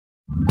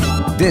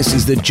This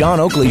is the John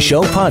Oakley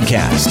Show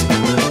podcast.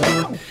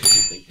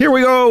 Here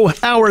we go,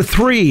 Hour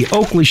 3,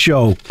 Oakley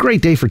Show.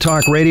 Great day for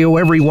talk radio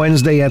every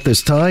Wednesday at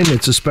this time.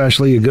 It's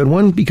especially a good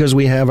one because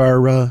we have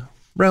our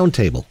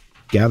roundtable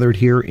gathered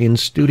here in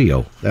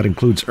studio. That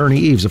includes Ernie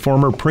Eves, a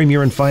former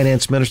Premier and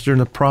Finance Minister in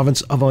the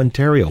province of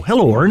Ontario.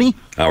 Hello, Ernie.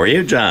 How are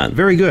you, John?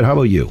 Very good. How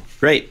about you?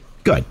 Great.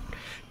 Good.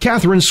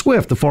 Catherine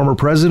Swift, the former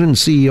president and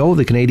CEO of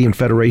the Canadian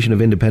Federation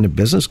of Independent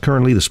Business,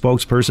 currently the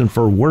spokesperson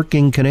for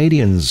Working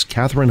Canadians.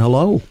 Catherine,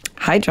 hello.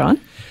 Hi, John.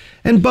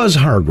 And Buzz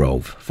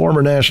Hargrove,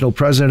 former national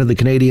president of the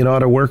Canadian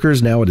Auto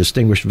Workers, now a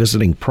distinguished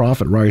visiting prof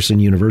at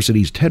Ryerson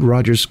University's Ted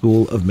Rogers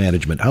School of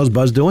Management. How's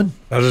Buzz doing?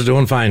 Buzz is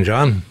doing fine,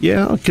 John.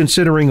 Yeah,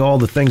 considering all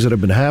the things that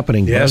have been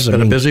happening. Yes, Buzz,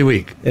 been a busy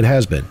week. It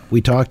has been.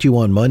 We talked to you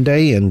on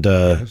Monday, and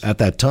at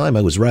that time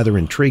I was rather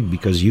intrigued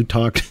because you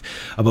talked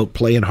about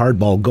playing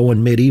hardball,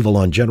 going medieval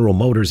on General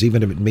Motors,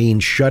 even if it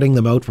means shutting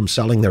them out from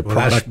selling their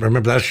product.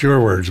 Remember, that's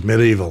your words,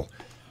 medieval.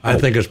 I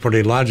think it's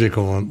pretty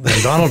logical. And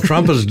Donald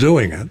Trump is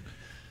doing it.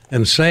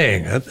 And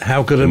saying it,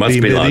 how could it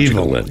be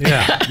medieval? Logical,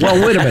 yeah.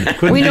 Well, wait a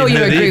minute. We know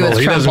you agree with Trump a lot,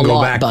 He doesn't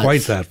go back Buzz.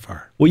 quite that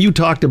far. Well, you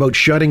talked about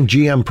shutting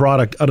GM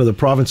product out of the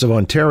province of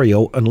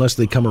Ontario unless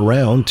they come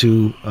around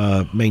to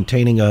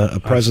maintaining a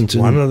presence.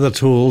 One of the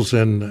tools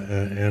in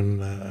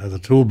the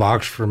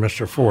toolbox for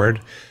Mr.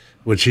 Ford,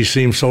 which he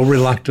seems so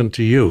reluctant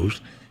to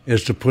use,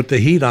 is to put the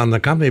heat on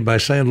the company by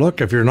saying, look,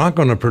 if you're not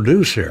going to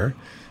produce here,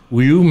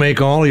 you make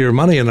all your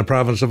money in the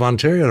province of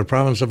Ontario. The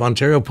province of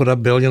Ontario put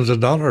up billions of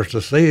dollars to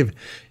save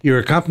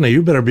your company.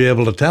 You better be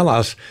able to tell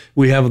us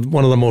we have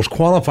one of the most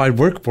qualified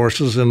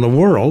workforces in the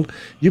world.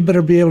 You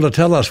better be able to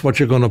tell us what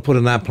you're going to put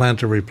in that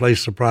plant to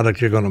replace the product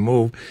you're going to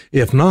move.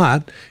 If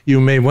not, you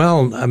may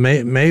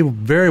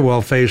very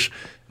well face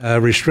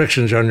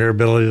restrictions on your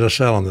ability to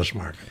sell in this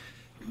market.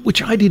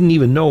 Which I didn't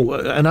even know.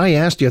 And I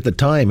asked you at the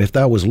time if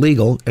that was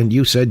legal, and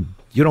you said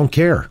you don't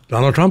care.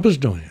 Donald Trump is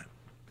doing it.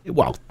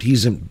 Well,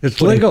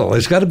 It's legal.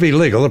 It's got to be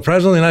legal. The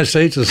President of the United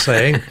States is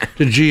saying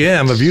to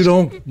GM, if you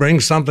don't bring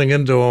something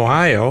into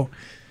Ohio,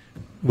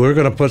 we're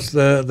going to put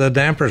the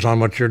dampers on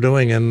what you're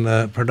doing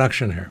in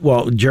production here.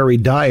 Well, Jerry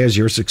Dye, as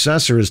your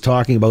successor, is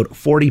talking about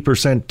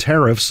 40%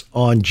 tariffs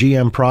on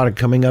GM product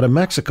coming out of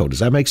Mexico. Does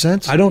that make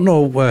sense? I don't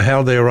know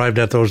how they arrived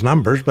at those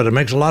numbers, but it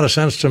makes a lot of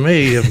sense to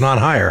me, if not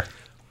higher.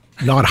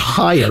 Not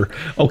higher.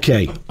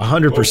 Okay,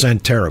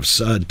 100% tariffs,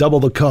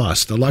 double the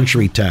cost, the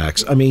luxury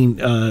tax. I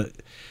mean...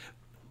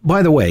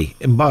 by the way,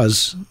 and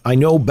Buzz, I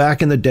know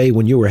back in the day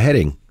when you were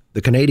heading the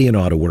Canadian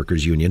Auto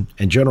Workers Union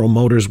and General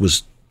Motors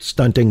was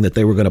stunting that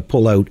they were going to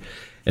pull out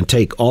and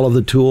take all of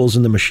the tools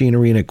and the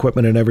machinery and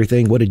equipment and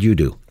everything, what did you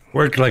do?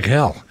 Worked like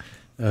hell,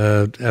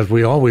 as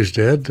we always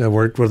did. I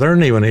worked with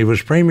Ernie when he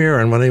was Premier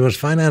and when he was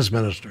Finance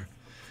Minister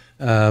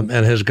and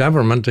his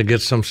government to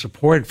get some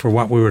support for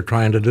what we were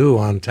trying to do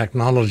on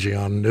technology,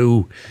 on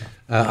new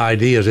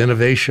ideas,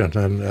 innovation,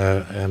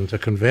 and to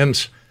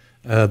convince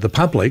the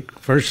public,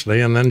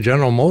 firstly, and then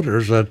General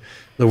Motors, that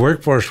the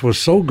workforce was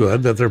so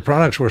good, that their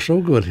products were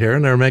so good here,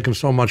 and they were making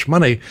so much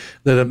money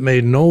that it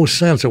made no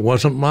sense. It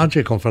wasn't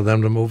logical for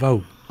them to move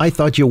out. I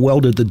thought you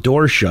welded the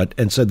door shut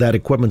and said that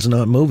equipment's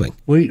not moving.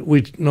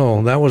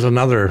 No, that was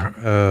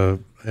another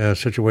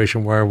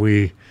situation where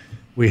we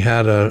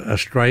had a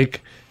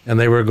strike, and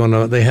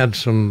they had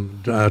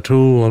some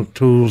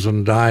tools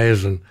and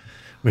dies and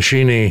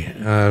machining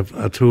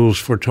tools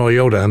for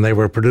Toyota, and they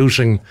were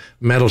producing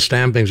metal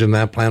stampings in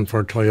that plant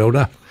for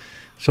Toyota.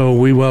 So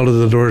we welded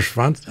the doors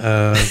front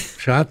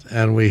shut,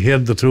 and we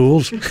hid the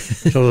tools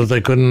so that they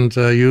couldn't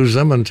use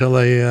them until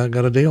they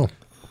got a deal.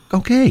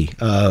 Okay,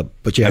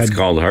 but That's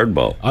called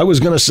hardball. I was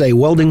going to say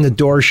welding the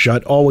door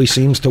shut always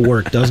seems to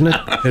work, doesn't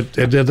it?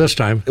 It did this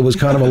time. It was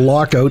kind of a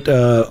lockout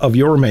of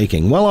your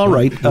making. Well, all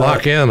right.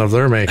 Lock-in of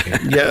their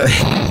making.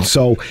 Yeah,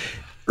 so...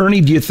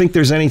 Ernie, do you think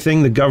there's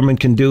anything the government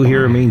can do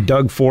here? I mean,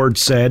 Doug Ford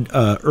said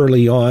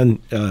early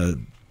on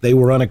they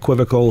were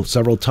unequivocal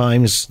several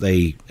times.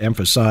 They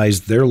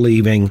emphasized they're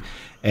leaving.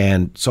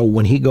 And so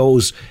when he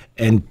goes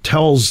and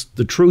tells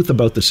the truth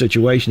about the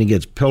situation, he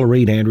gets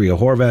pilloried. Andrea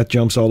Horvath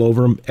jumps all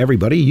over him.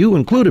 Everybody, you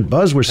included,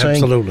 Buzz, were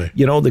saying, absolutely,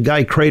 the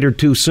guy cratered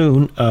too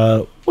soon.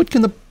 What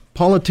can the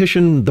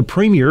politician, the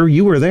Premier,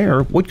 you were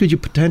there, what could you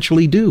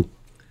potentially do?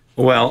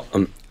 Well,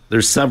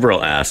 there's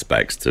several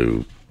aspects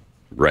to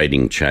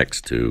writing checks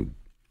to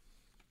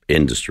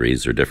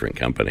industries or different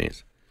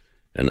companies.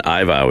 And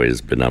I've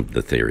always been of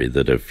the theory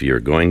that if you're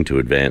going to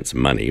advance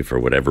money for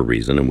whatever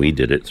reason, and we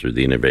did it through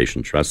the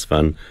Innovation Trust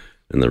Fund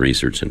and the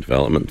Research and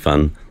Development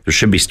Fund, there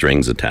should be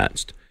strings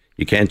attached.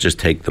 You can't just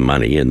take the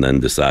money and then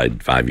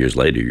decide 5 years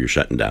later you're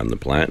shutting down the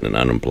plant and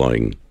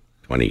unemploying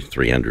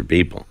 2,300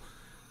 people.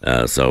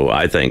 So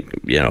I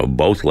think,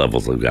 both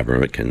levels of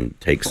government can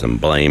take some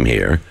blame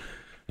here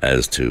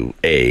as to,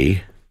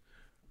 A,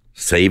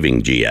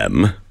 saving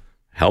GM,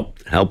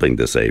 helping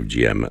to save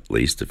GM at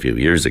least a few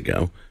years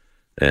ago,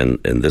 and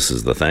this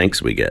is the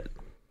thanks we get.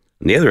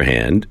 On the other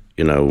hand,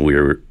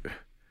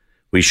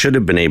 we should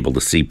have been able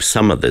to see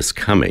some of this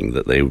coming,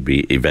 that they would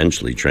be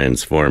eventually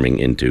transforming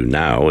into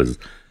now, as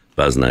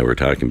Buzz and I were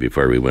talking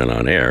before we went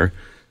on air,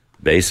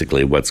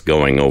 basically what's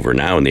going over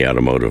now in the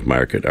automotive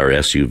market are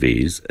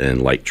SUVs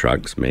and light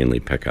trucks, mainly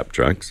pickup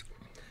trucks,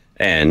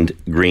 and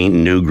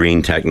new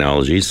green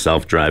technologies,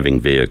 self-driving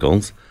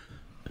vehicles,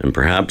 and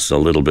perhaps a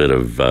little bit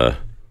of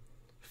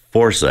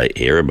foresight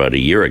here about a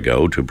year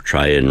ago to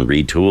try and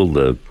retool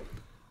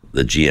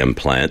the GM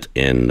plant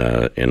in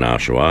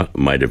Oshawa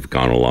might have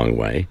gone a long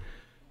way.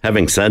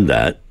 Having said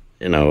that,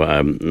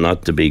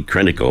 not to be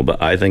critical,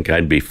 but I think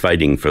I'd be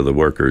fighting for the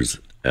workers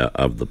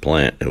of the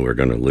plant who are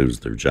going to lose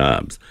their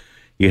jobs.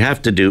 You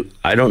have to do,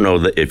 I don't know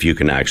that if you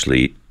can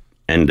actually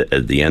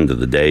at the end of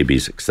the day be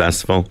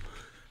successful,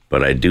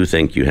 but I do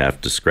think you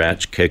have to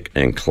scratch, kick,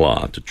 and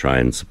claw to try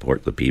and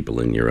support the people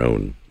in your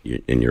own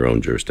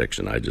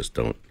jurisdiction. I just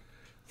don't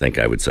think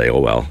I would say, oh,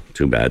 well,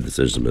 too bad,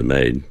 decisions have been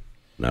made.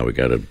 Now we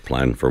got to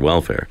plan for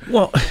welfare.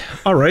 Well,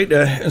 all right.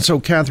 So,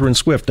 Catherine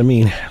Swift,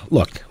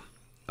 look,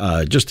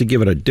 just to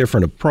give it a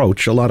different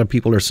approach, a lot of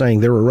people are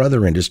saying there are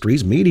other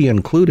industries, media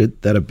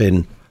included, that have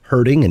been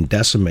hurting and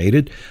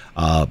decimated,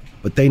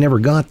 but they never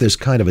got this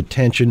kind of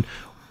attention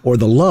or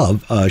the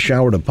love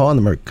showered upon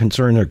them or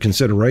concern or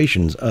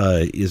considerations.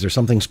 Is there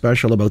something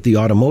special about the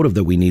automotive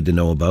that we need to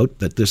know about,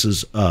 that this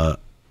is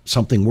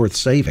something worth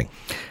saving?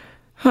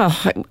 Well,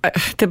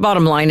 the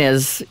bottom line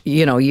is,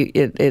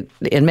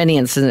 in many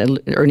instances,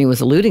 Ernie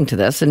was alluding to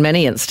this, in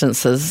many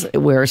instances,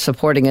 we're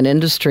supporting an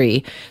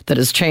industry that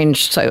has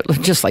changed, so,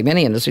 just like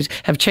many industries,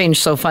 have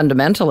changed so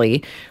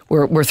fundamentally.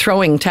 We're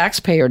throwing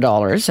taxpayer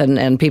dollars,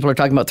 and people are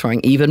talking about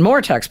throwing even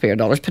more taxpayer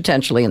dollars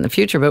potentially in the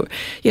future, but,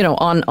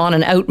 on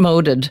an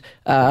outmoded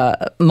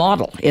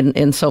model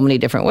in so many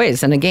different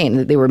ways. And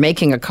again, they were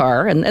making a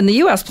car, and the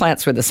U.S.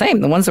 plants were the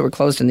same. The ones that were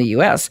closed in the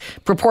U.S.,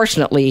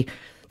 proportionately,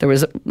 there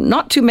was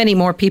not too many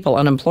more people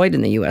unemployed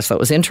in the U.S. That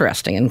was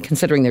interesting. And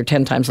considering they're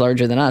 10 times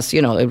larger than us,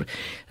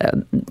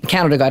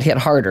 Canada got hit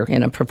harder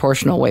in a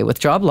proportional way with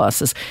job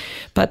losses.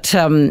 But,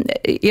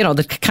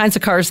 the kinds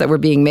of cars that were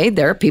being made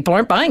there, people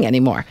aren't buying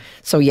anymore.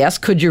 So, yes,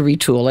 could you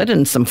retool it?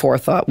 And some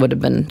forethought would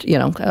have been,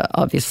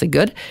 obviously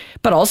good.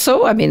 But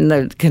also,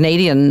 the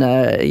Canadian,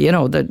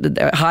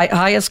 the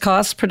highest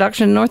cost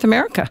production in North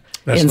America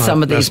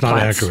some of these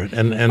plants. That's not accurate.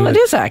 And it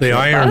is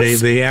accurate.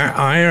 The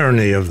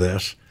irony of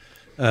this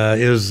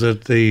is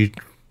that the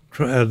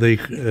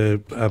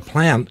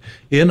plant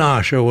in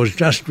Oshawa was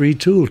just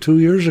retooled 2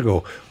 years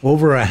ago.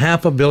 Over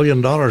 $500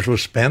 million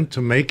was spent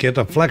to make it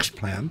a flex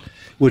plant,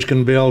 which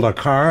can build a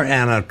car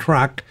and a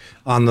truck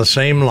on the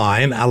same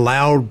line,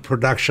 allowed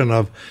production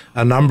of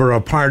a number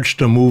of parts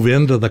to move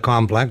into the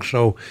complex,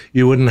 so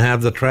you wouldn't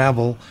have the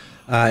travel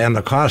and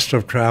the cost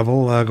of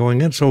travel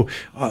going in. So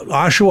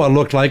Oshawa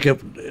looked like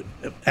it,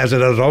 as it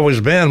has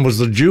always been, was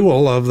the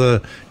jewel of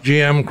the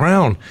GM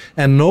crown.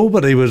 And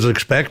nobody was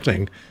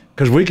expecting,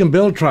 because we can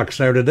build trucks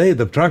there today.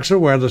 The trucks are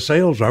where the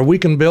sales are. We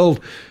can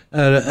build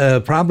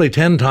probably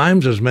 10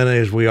 times as many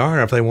as we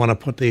are if they want to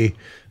put the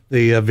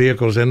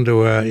vehicles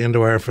into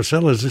our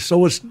facilities.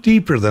 So it's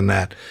deeper than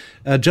that.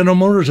 General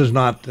Motors is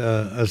not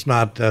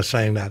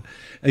saying that.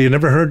 You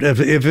never heard, if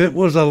it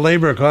was a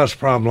labor cost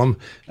problem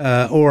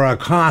or a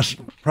cost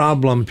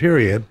problem,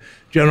 period,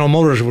 General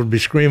Motors would be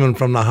screaming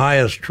from the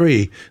highest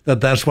tree that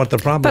that's what the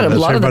problem is.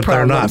 But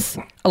they're not.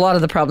 A lot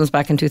of the problems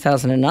back in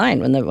 2009,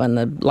 when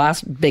the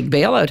last big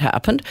bailout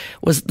happened,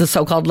 was the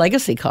so-called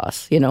legacy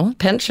costs,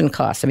 pension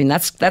costs.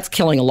 That's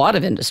killing a lot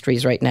of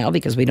industries right now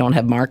because we don't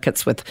have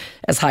markets with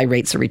as high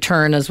rates of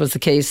return as was the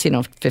case,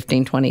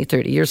 15, 20,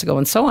 30 years ago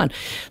and so on.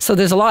 So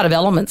there's a lot of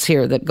elements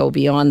here that go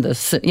beyond the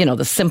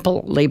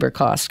simple labor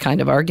cost kind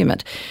of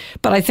argument.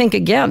 But I think,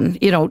 again,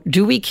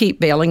 do we keep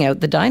bailing out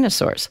the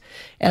dinosaurs?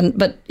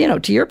 But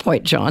to your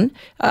point, John,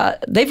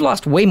 they've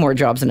lost way more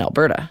jobs in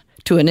Alberta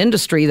to an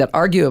industry that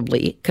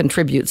arguably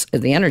contributes,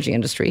 the energy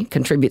industry,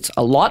 contributes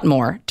a lot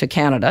more to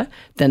Canada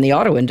than the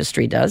auto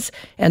industry does.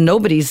 And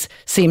nobody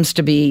seems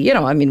to be,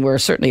 we're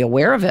certainly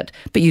aware of it,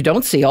 but you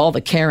don't see all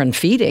the care and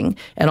feeding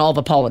and all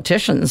the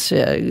politicians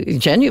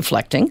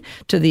genuflecting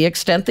to the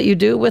extent that you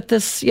do with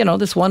this,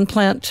 this one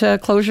plant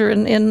closure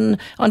in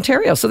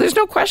Ontario. So there's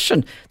no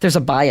question there's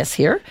a bias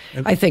here.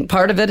 I think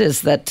part of it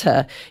is that,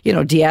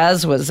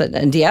 Diaz was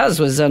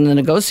on the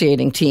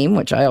negotiating team,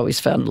 which I always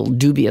found a little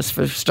dubious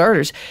for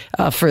starters,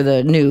 for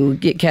the new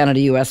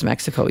Canada, U.S.,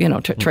 Mexico,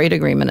 trade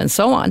agreement and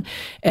so on.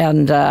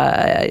 And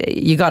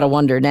you got to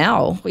wonder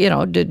now,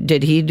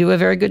 did he do a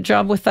very good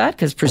job with that?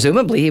 Because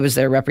presumably he was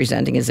there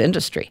representing his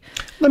industry.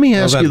 Let me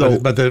ask you, though.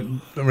 But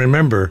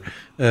remember,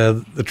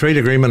 the trade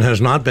agreement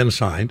has not been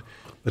signed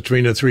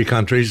between the three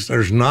countries.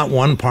 There's not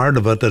one part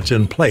of it that's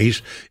in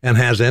place and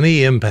has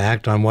any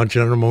impact on what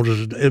General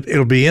Motors.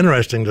 It'll be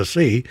interesting to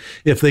see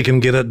if they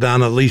can get it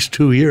done at least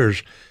 2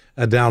 years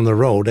down the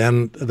road.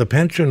 And the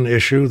pension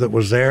issue that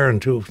was there in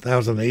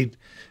 2008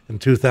 and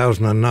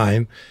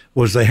 2009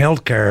 was the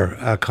health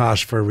care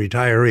cost for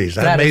retirees.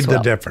 That made the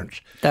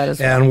difference. That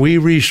is and we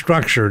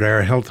restructured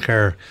our health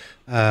care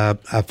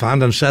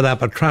fund and set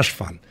up a trust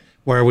fund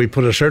where we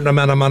put a certain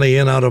amount of money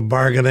in out of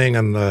bargaining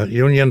and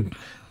union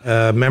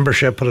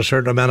membership, put a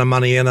certain amount of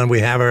money in, and we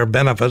have our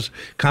benefits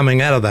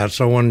coming out of that.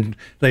 So when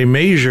they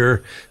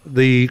measure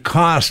the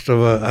cost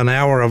of an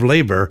hour of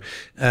labor,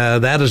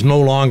 that is no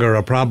longer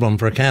a problem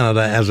for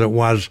Canada as it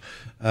was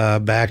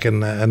back in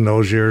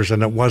those years,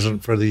 and it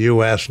wasn't for the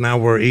U.S. Now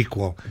we're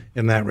equal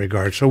in that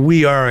regard. So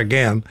we are,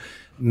 again,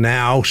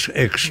 now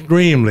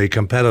extremely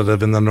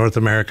competitive in the North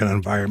American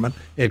environment,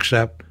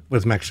 except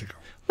with Mexico.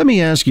 Let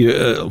me ask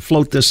you,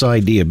 float this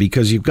idea,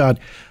 because you've got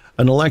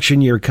an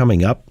election year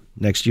coming up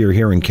next year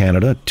here in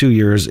Canada, 2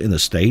 years in the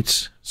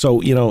States.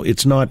 So,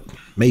 it's not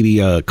maybe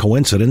a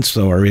coincidence,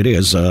 or it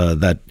is,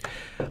 that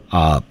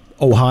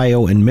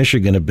Ohio and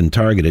Michigan have been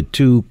targeted,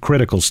 two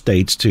critical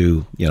states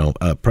to,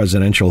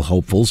 presidential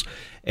hopefuls.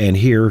 And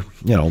here,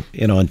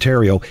 in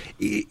Ontario,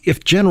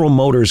 if General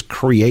Motors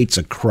creates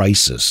a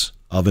crisis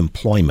of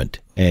employment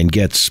and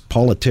gets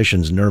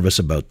politicians nervous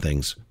about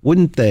things,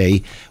 wouldn't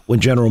they, when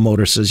General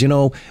Motors says,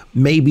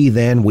 maybe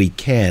then we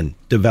can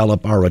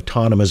develop our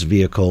autonomous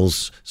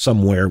vehicles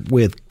somewhere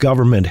with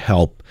government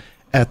help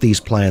at these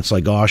plants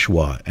like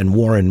Oshawa and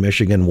Warren,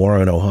 Michigan,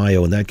 Warren,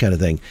 Ohio, and that kind of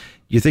thing?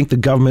 You think the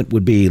government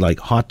would be like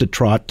hot to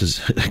trot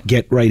to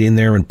get right in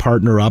there and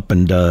partner up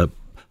and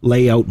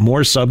lay out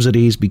more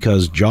subsidies,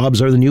 because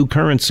jobs are the new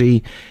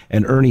currency?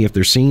 And Ernie, if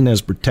they're seen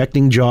as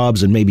protecting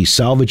jobs and maybe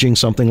salvaging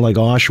something like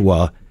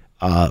Oshawa,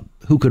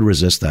 who could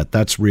resist that?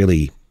 That's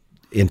really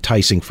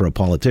enticing for a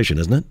politician,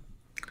 isn't it?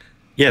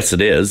 Yes, it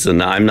is.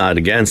 And I'm not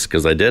against,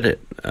 because I did it.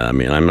 I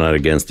mean, I'm not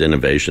against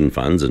innovation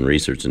funds and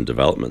research and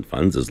development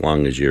funds, as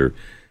long as you're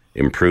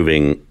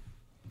improving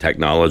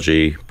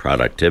technology,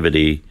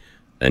 productivity,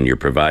 and you're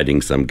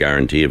providing some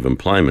guarantee of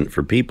employment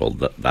for people.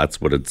 That's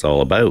what it's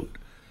all about.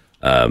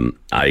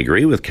 I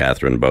agree with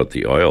Catherine about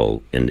the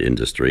oil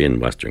industry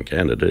in Western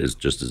Canada is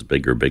just as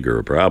bigger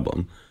a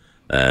problem.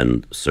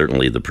 And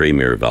certainly the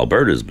Premier of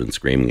Alberta has been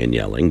screaming and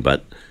yelling.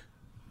 But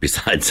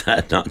besides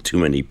that, not too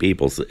many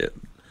people.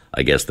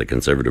 I guess the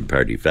Conservative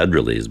Party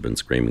federally has been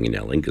screaming and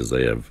yelling because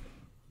they have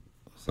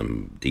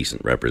some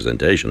decent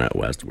representation out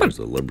west, whereas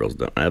the Liberals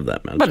don't have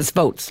that much. But it's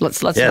votes.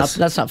 Let's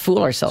not fool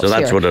ourselves. So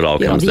that's here. what it all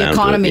comes down to. The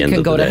economy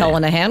can go to hell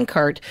in day. a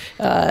handcart,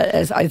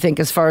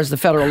 as far as the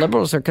federal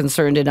Liberals are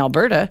concerned in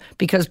Alberta,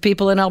 because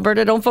people in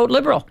Alberta don't vote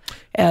Liberal,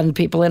 and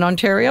people in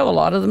Ontario, a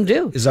lot of them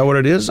do. Is that what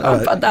it is?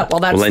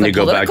 That's then you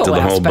go back to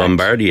the whole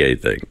Bombardier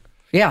thing.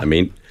 Yeah. I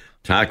mean,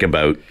 talk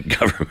about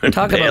government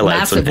Talk about bailouts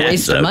massive and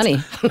waste of money.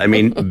 I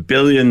mean,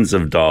 billions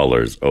of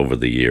dollars over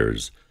the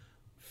years,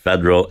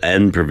 federal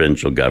and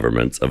provincial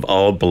governments of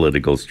all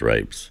political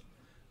stripes,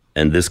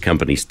 and this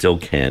company still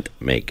can't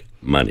make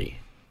money.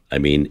 I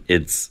mean,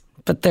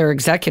 But their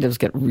executives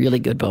get really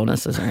good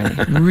bonuses,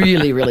 Ernie.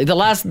 Really, really. The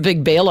last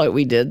big bailout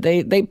we did,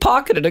 they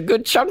pocketed a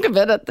good chunk of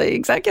it at the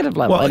executive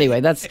level. Well, anyway,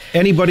 that's...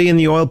 Anybody in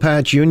the oil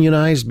patch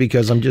unionized?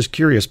 Because I'm just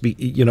curious,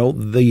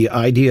 the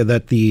idea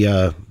that the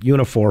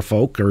Unifor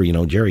folk, or,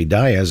 Jerry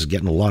Diaz is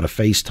getting a lot of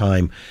face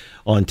time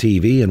on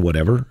TV and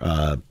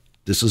whatever,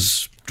 this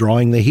is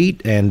drawing the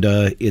heat, and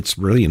it's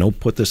really,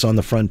 put this on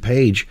the front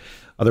page.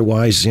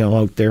 Otherwise,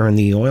 out there in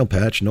the oil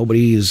patch,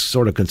 nobody is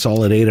sort of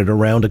consolidated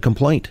around a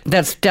complaint.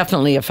 That's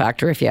definitely a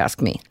factor, if you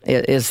ask me,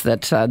 is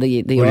that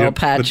the oil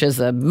patch is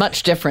a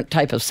much different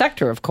type of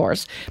sector, of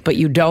course, but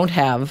you don't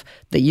have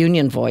the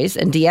union voice.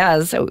 And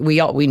Diaz, we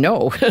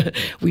know,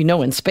 we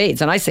know in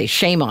spades. And I say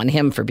shame on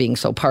him for being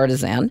so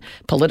partisan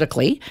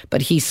politically,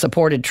 but he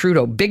supported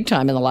Trudeau big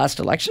time in the last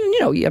election.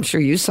 And, I'm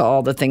sure you saw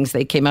all the things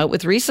they came out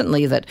with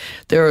recently, that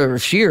they're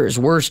Scheer's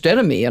worst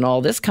enemy and all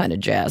this kind of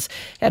jazz.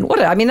 And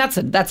that's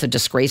a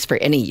disgrace for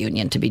any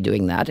union to be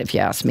doing that, if you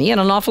ask me.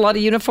 And an awful lot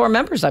of Unifor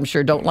members, I'm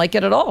sure, don't like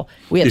it at all.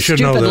 We had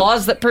stupid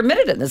laws that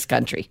permitted it in this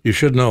country. You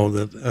should know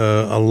that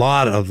a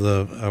lot of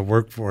the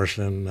workforce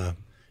in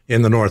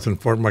the north, in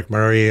Fort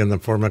McMurray and the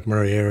Fort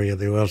McMurray area,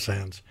 the oil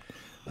sands,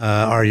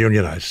 are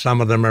unionized.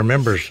 Some of them are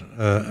members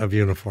of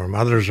Uniform.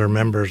 Others are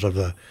members of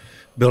the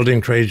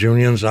building trades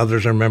unions.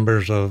 Others are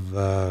members of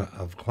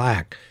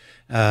CLAC.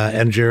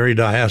 And Jerry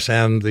Dias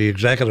and the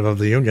executive of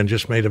the union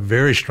just made a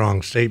very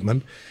strong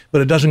statement, but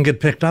it doesn't get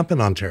picked up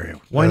in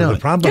Ontario. Why not? The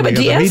problem but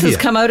Diaz has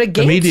come out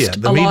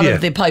against the a lot media.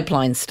 of the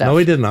pipeline stuff. No,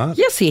 he did not.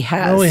 Yes, he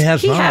has. No, he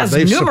has not. He has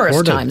They've numerous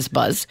supported. times,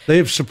 Buzz.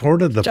 They've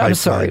supported the pipeline. I'm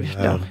sorry.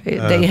 No,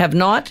 they have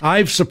not.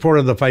 I've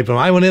supported the pipeline.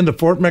 I went into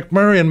Fort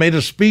McMurray and made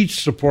a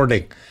speech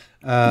supporting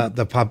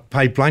the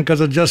pipeline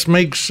because it just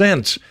makes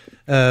sense.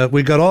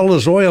 We got all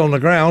this oil in the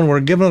ground.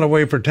 We're giving it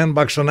away for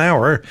 $10 an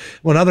hour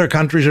when other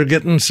countries are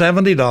getting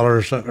 $70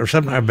 or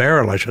 $7 a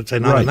barrel, I should say,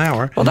 not an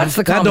hour. Well, that's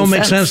the common That don't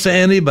make sense. sense to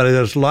anybody.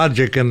 There's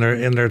logic in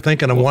their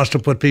thinking and wants to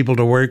put people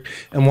to work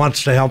and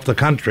wants to help the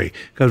country.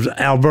 Because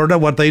Alberta,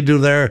 what they do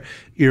there,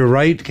 you're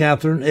right,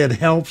 Catherine, it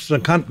helps the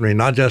country,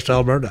 not just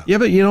Alberta. Yeah,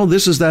 but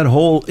this is that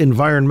whole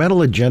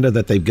environmental agenda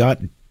that they've got.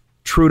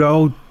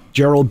 Trudeau,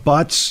 Gerald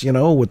Butts,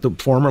 with the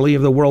formerly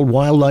of the World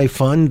Wildlife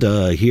Fund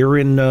here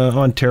in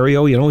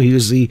Ontario. He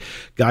was the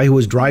guy who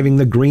was driving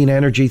the green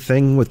energy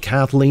thing with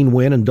Kathleen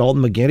Wynne and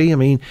Dalton McGuinty. I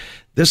mean,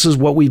 this is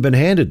what we've been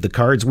handed, the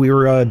cards we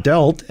were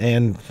dealt,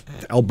 and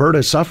Alberta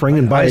is suffering,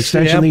 and by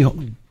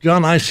extension,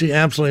 John, I see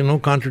absolutely no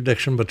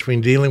contradiction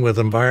between dealing with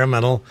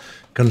environmental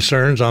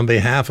concerns on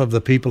behalf of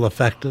the people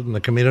affected and the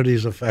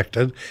communities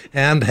affected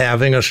and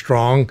having a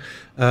strong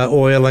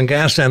oil and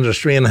gas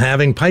industry and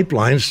having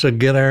pipelines to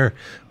get our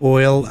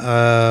oil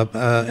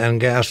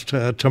and gas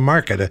to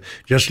market.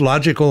 Just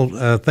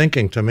logical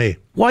thinking to me.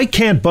 Why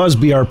can't Buzz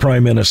be our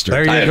prime minister?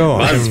 There you go.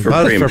 Buzz for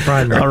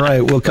prime minister. All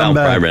right, we'll come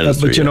back.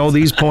 But you know,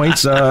 these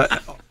points,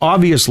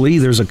 obviously,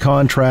 there's a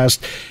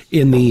contrast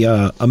in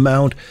the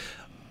amount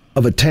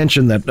of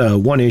attention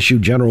that one issue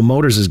General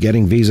Motors is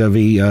getting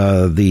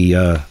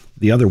vis-a-vis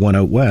the other one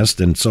out west,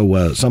 and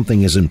so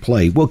something is in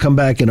play. We'll come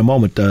back in a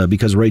moment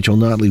because Rachel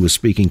Notley was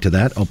speaking to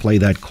that. I'll play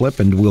that clip,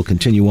 and we'll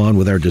continue on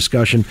with our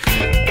discussion.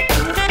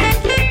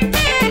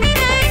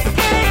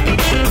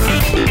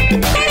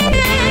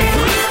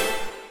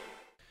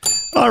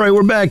 All right,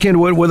 we're back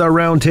into it with our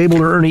roundtable.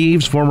 Ernie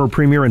Eves, former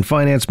Premier and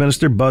Finance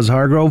Minister, Buzz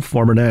Hargrove,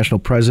 former National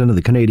President of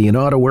the Canadian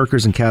Auto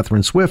Workers, and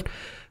Catherine Swift,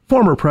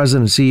 former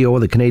President and CEO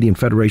of the Canadian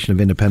Federation of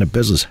Independent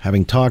Business.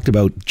 Having talked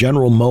about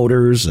General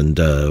Motors and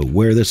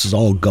where this is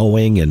all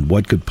going and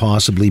what could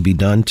possibly be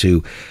done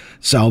to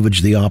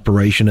salvage the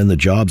operation and the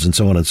jobs and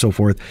so on and so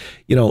forth,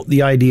 you know,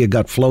 the idea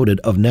got floated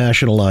of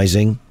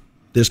nationalizing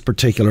this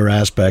particular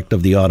aspect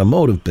of the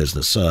automotive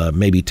business,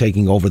 maybe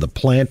taking over the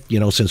plant, you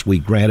know, since we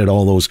granted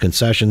all those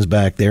concessions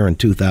back there in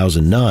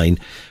 2009.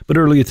 But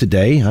earlier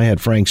today, I had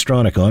Frank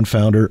Stronach on,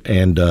 founder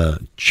and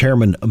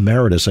chairman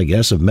emeritus, I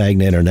guess, of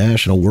Magna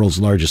International, world's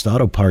largest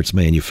auto parts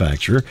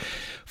manufacturer,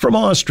 from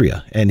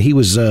Austria. And he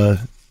was,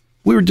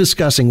 we were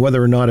discussing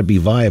whether or not it'd be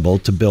viable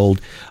to build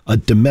a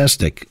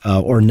domestic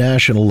or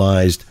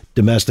nationalized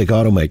domestic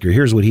automaker.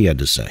 Here's what he had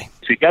to say.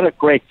 If you got a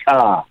great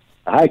car,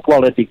 a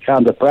high-quality car,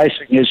 the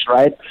pricing is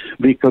right,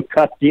 we could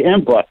cut the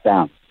import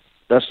down.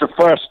 That's the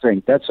first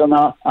thing. That's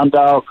under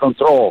our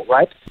control,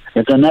 right?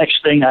 And the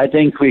next thing, I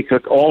think we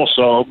could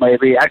also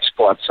maybe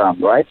export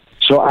some, right?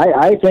 So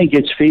I think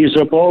it's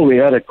feasible. We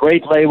had a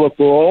great labor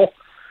pool.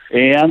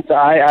 And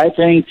I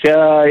think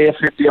if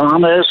you be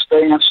honest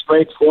and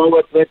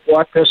straightforward with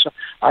workers,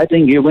 I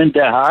think you win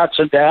their hearts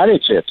and their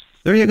attitude.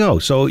 There you go.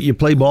 So you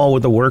play ball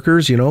with the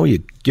workers, you know, you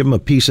give them a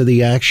piece of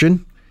the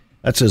action.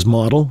 That's his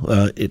model.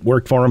 It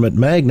worked for him at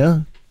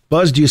Magna.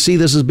 Buzz, do you see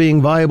this as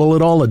being viable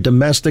at all, a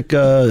domestic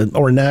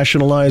or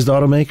nationalized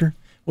automaker?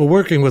 Well,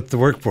 working with the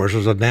workforce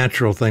is a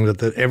natural thing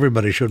that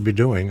everybody should be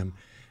doing. And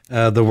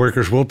the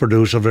workers will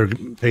produce if they're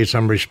paid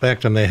some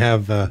respect and they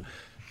have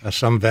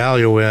some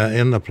value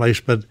in the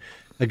place. But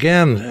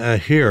again,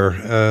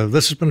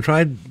 this has been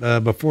tried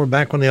before,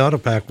 back when the Auto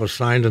Pact was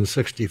signed in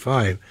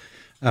 1965.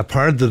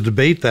 Part of the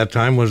debate that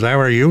time was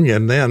our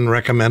union then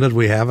recommended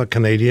we have a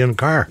Canadian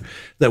car,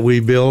 that we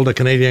build a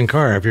Canadian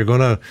car. If you're going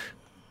to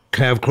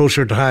have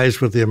closer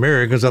ties with the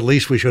Americans, at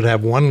least we should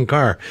have one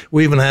car.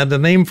 We even had the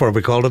name for it.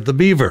 We called it the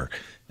Beaver.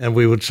 And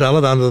we would sell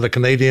it under the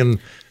Canadian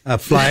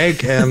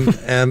flag, and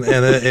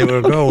it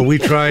would go. We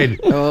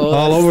tried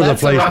all over the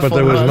place, but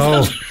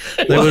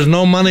there was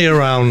no money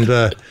around.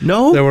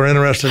 No, they were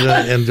interested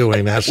in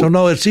doing that. So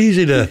no, it's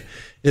easy to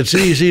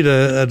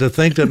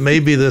think that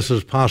maybe this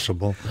is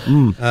possible,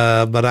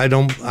 but I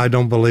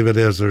don't believe it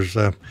is. There's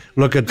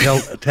look at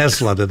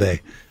Tesla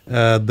today.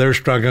 They're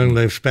struggling.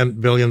 They've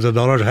spent billions of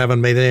dollars,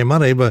 haven't made any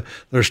money, but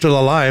they're still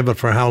alive. But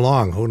for how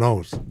long? Who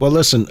knows? Well,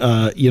 listen,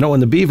 in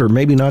the Beaver,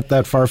 maybe not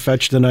that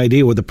far-fetched an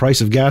idea with the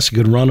price of gas you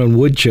could run on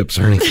wood chips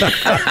or anything.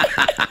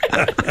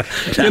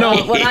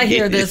 When I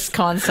hear this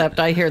concept,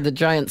 I hear the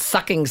giant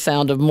sucking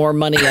sound of more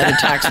money out of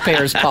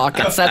taxpayers'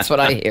 pockets. That's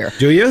what I hear.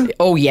 Do you?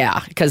 Oh,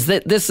 yeah, because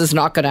this is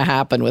not going to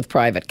happen with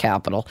private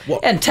capital. Well,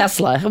 and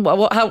Tesla,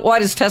 why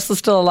is Tesla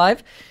still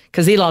alive?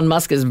 Because Elon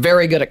Musk is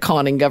very good at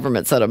conning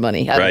governments out of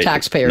money, out of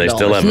taxpayer dollars. They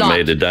still haven't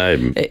made a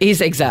dime.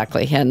 He's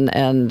exactly, again,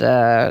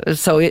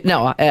 it's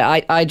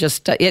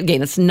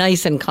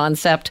nice in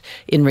concept.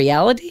 In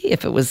reality,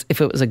 if it was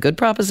a good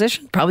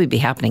proposition, probably be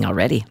happening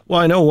already. Well,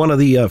 I know one of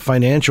the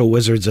financial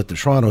wizards at the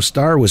Toronto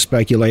Star was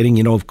speculating.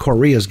 If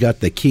Korea's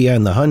got the Kia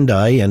and the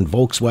Hyundai, and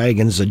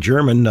Volkswagen's a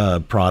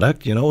German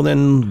product,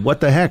 then what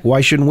the heck? Why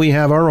shouldn't we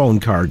have our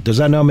own car? Does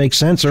that not make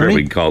sense, Ernie? Sure,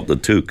 we'd call it the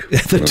Toque.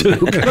 The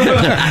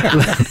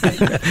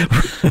Toque.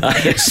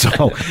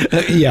 So,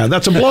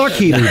 that's a block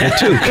heater,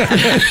 too.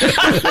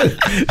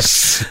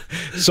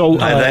 So,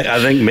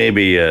 I think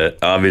maybe,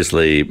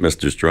 obviously,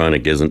 Mr.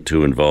 Stronach isn't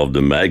too involved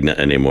in Magna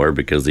anymore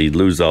because he'd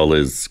lose all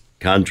his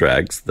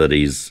contracts that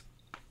he's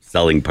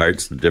selling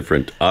parts to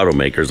different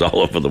automakers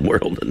all over the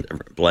world in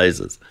different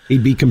places.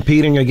 He'd be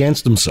competing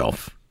against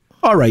himself.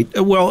 All right.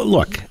 Well,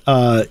 look,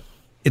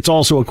 it's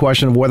also a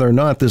question of whether or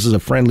not this is a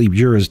friendly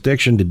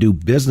jurisdiction to do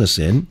business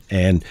in.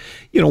 And,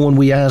 when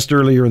we asked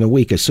earlier in the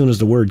week, as soon as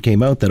the word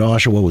came out that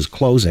Oshawa was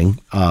closing,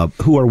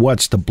 who or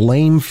what's to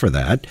blame for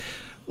that?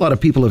 A lot of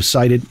people have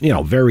cited,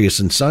 various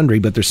and sundry,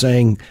 but they're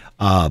saying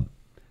at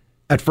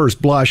first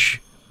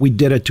blush, we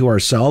did it to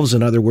ourselves.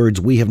 In other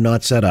words, we have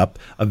not set up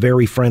a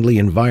very friendly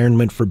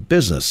environment for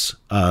business.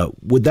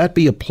 Would that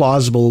be a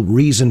plausible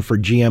reason for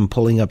GM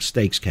pulling up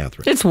stakes,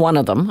 Catherine? It's one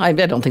of them. I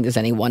don't think there's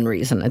any one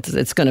reason.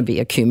 It's going to be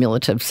a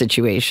cumulative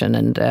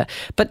situation.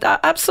 But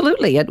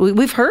absolutely,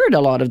 we've heard a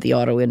lot of the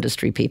auto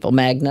industry people.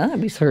 Magna,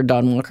 we heard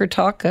Don Walker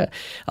talk a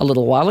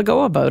little while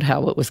ago about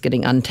how it was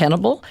getting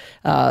untenable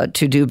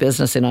to do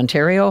business in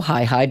Ontario,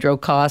 high hydro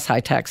costs, high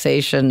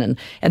taxation.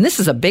 And this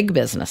is a big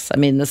business. I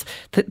mean,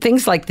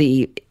 things like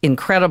the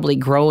incredibly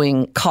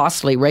growing,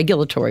 costly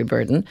regulatory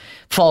burden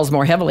falls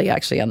more heavily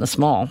actually on the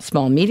small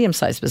and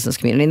medium-sized business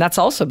community, and that's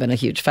also been a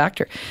huge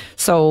factor.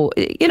 So,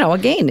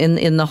 again,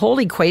 in the whole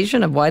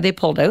equation of why they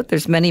pulled out,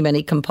 there's many,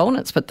 many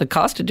components, but the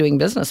cost of doing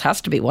business has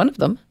to be one of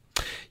them.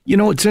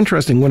 It's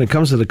interesting when it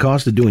comes to the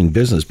cost of doing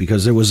business,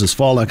 because there was this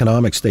fall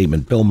economic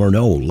statement, Bill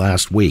Murneau,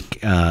 last week,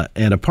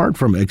 and apart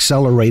from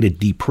accelerated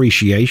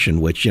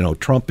depreciation, which,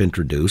 Trump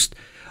introduced,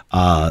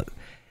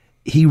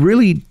 he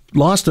really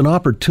lost an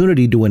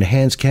opportunity to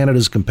enhance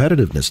Canada's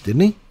competitiveness,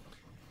 didn't he?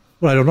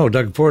 Well, I don't know.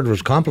 Doug Ford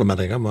was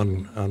complimenting him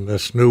on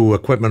this new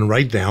equipment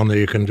write-down that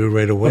you can do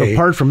right away. But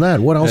apart from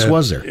that, what else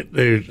was there?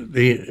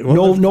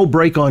 No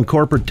break on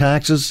corporate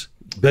taxes,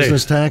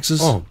 business taxes?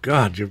 Oh,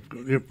 God.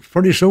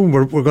 Pretty soon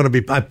we're going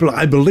to be, I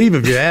believe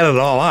if you add it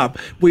all up,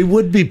 we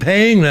would be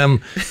paying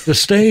them to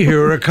stay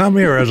here or come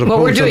here as opposed to them.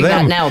 Well, we're doing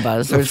that now,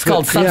 Buzz. It's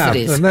called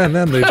subsidies. Yeah, and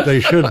then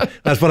they should.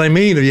 That's what I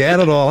mean. If you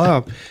add it all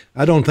up,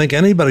 I don't think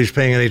anybody's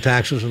paying any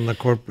taxes in the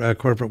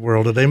corporate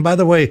world today. And by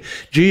the way,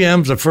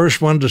 GM's the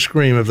first one to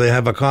scream if they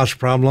have a cost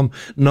problem.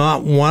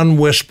 Not one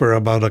whisper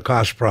about a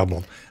cost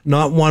problem.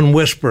 Not one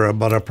whisper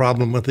about a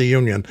problem with the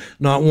union.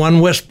 Not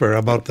one whisper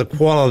about the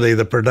quality,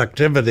 the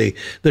productivity,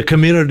 the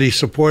community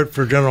support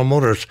for General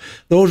Motors.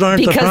 Those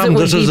aren't the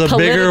problems. This is a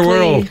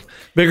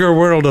bigger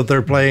world that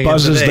they're playing.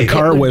 Buzz is the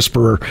car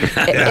whisperer.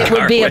 It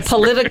would be a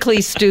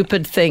politically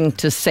stupid thing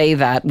to say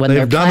that when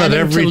they're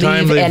planning to leave anyway. They've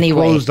done it every time they've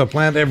closed a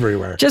plant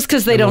everywhere. Just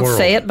because they don't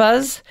say it,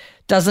 Buzz,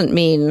 doesn't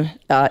mean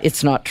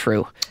it's not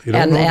true.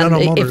 And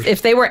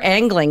if they were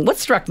angling, what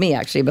struck me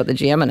actually about the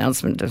GM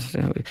announcement,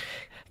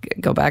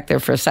 go back there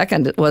for a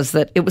second, was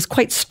that it was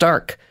quite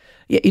stark.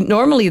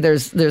 Normally,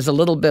 there's a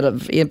little bit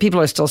of people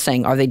are still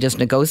saying, "Are they just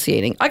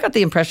negotiating?" I got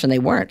the impression they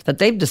weren't. That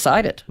they've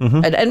decided,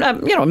 and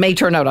it may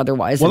turn out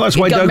otherwise. Well, that's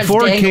why Doug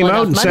Ford came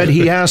out and said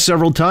he asked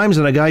several times,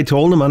 and a guy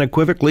told him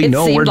unequivocally,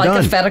 "No, we're done." It seemed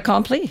like a fait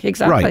accompli,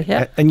 exactly. Right,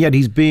 yeah. And yet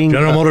he's being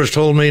General Motors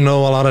told me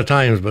no a lot of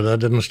times, but that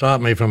didn't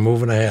stop me from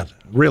moving ahead.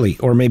 Really,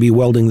 or maybe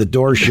welding the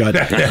door shut.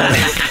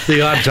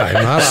 The odd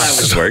time.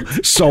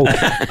 So,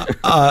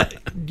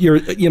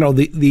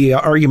 the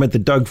argument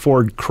that Doug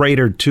Ford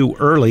cratered too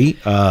early.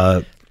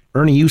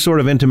 Ernie, you sort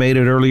of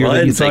intimated earlier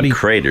that you thought he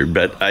cratered,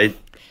 but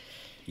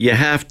you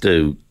have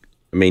to.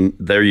 I mean,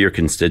 they're your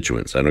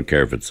constituents. I don't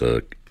care if it's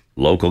a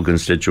local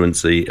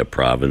constituency, a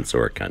province,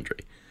 or a country.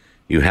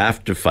 You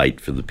have to fight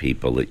for the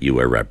people that you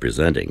are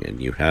representing,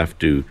 and you have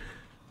to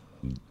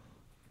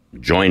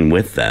join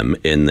with them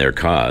in their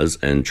cause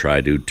and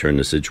try to turn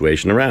the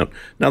situation around.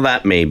 Now,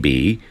 that may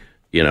be,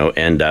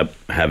 end up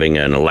having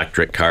an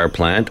electric car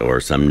plant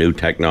or some new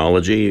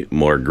technology,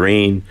 more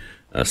green,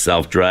 a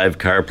self-drive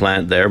car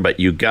plant there, but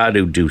you got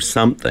to do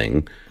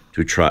something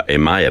to try,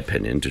 in my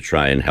opinion, to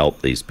try and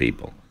help these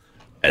people.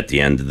 At the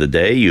end of the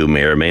day, you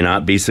may or may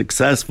not be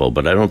successful,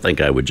 but I don't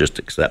think I would just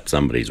accept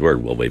somebody's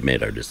word. Well, we've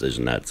made our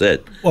decision, that's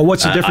it. Well,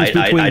 what's the difference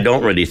between... I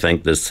don't really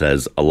think this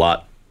has a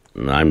lot,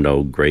 and I'm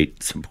no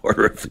great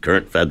supporter of the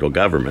current federal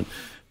government,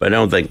 but I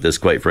don't think this,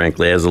 quite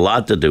frankly, has a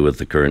lot to do with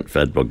the current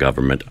federal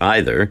government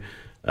either.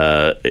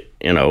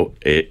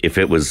 If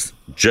it was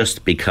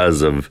just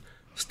because of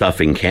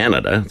stuff in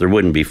Canada, there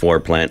wouldn't be 4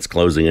 plants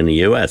closing in the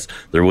U.S.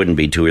 There wouldn't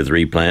be 2 or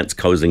 3 plants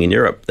closing in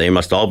Europe. They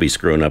must all be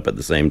screwing up at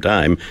the same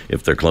time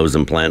if they're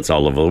closing plants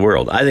all over the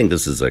world. I think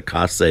this is a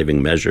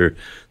cost-saving measure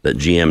that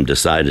GM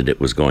decided it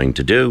was going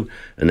to do,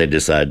 and they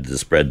decided to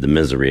spread the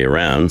misery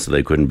around so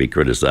they couldn't be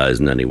criticized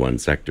in any one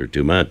sector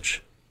too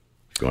much.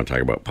 If you want to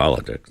talk about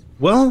politics.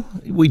 Well,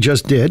 we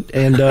just did,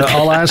 and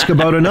I'll ask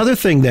about another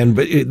thing then,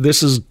 but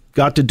this has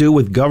got to do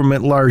with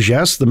government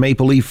largesse, the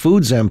Maple Leaf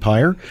Foods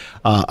empire.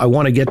 I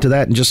want to get to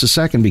that in just a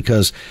second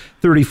because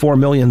 $34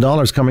 million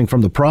coming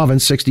from the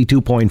province,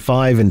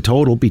 62.5 in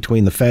total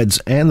between the feds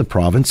and the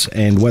province,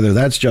 and whether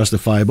that's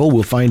justifiable,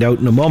 we'll find out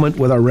in a moment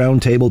with our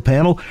roundtable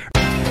panel.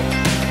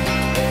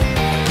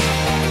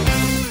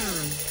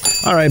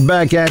 All right,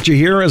 back at you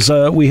here as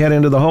we head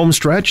into the home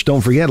stretch.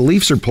 Don't forget,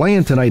 Leafs are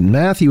playing tonight.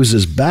 Matthews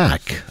is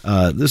back.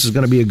 This is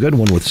going to be a good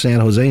one with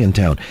San Jose in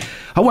town.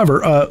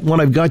 However,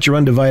 when I've got your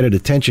undivided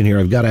attention here,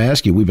 I've got to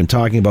ask you, we've been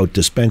talking about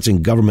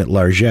dispensing government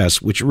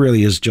largesse, which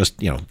really is just,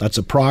 that's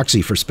a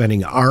proxy for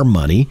spending our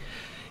money.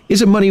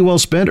 Is it money well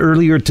spent?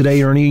 Earlier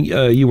today, Ernie,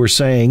 you were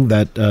saying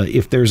that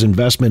if there's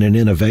investment in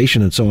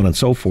innovation and so on and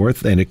so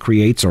forth, and it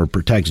creates or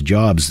protects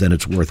jobs, then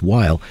it's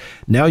worthwhile.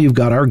 Now you've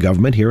got our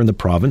government here in the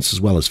province,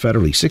 as well as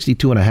federally,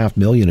 $62.5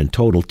 million in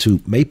total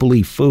to Maple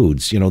Leaf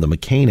Foods, the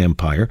McCain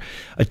empire,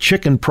 a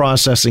chicken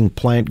processing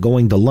plant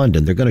going to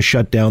London. They're going to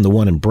shut down the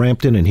one in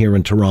Brampton and here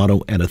in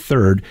Toronto, and a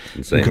third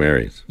in St.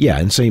 Mary's. Yeah,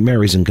 in St.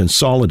 Mary's, and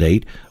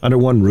consolidate under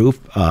one roof,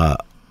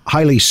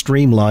 highly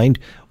streamlined.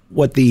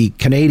 What the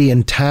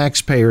Canadian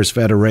Taxpayers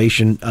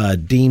Federation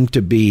deemed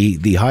to be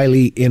the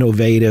highly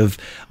innovative,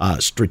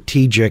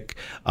 strategic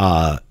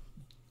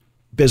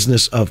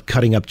business of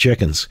cutting up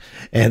chickens.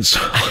 And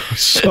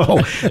so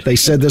they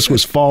said this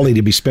was folly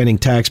to be spending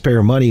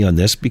taxpayer money on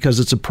this because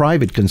it's a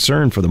private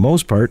concern for the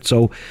most part.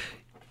 So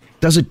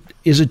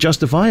is it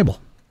justifiable?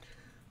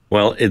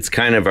 Well, it's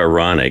kind of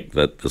ironic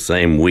that the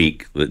same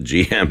week that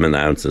GM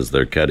announces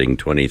they're cutting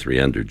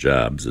 2,300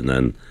 jobs, and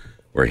then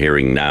we're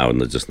hearing now,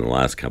 just in the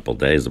last couple of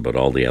days, about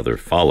all the other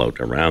fallout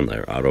around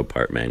there. Auto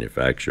part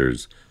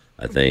manufacturers.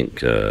 I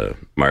think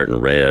Martin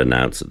Rea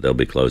announced that they'll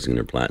be closing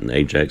their plant in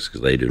Ajax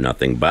because they do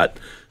nothing but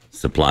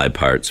supply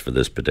parts for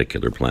this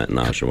particular plant in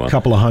Oshawa. A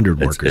couple of hundred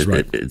workers,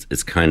 right?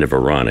 It's kind of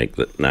ironic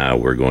that now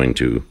we're going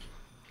to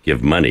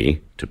give money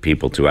to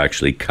people to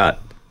actually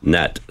cut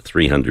net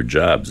 300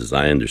 jobs, as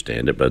I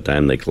understand it, by the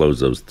time they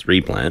close those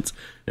 3 plants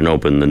and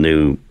open the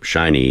new,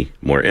 shiny,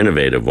 more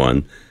innovative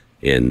one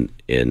in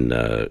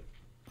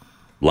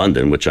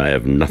London, which I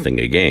have nothing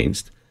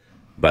against.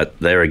 But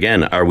there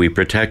again, are we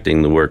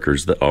protecting the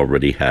workers that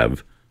already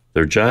have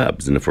their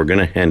jobs? And if we're going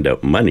to hand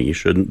out money,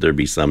 shouldn't there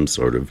be some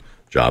sort of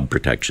job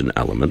protection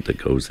element that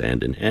goes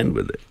hand in hand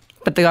with it?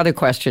 But the other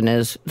question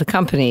is, the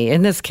company,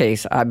 in this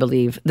case, I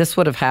believe this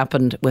would have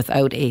happened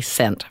without a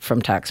cent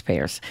from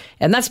taxpayers.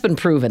 And that's been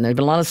proven. There have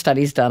been a lot of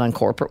studies done on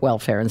corporate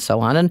welfare and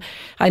so on. And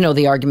I know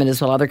the argument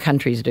is, well, other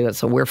countries do it,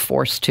 so we're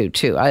forced to,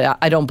 too.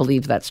 I don't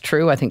believe that's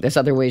true. I think there's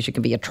other ways you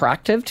can be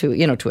attractive to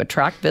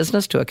attract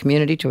business to a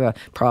community, to a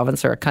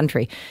province or a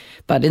country.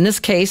 But in this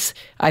case,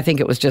 I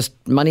think it was just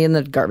money in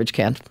the garbage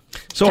can.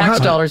 So tax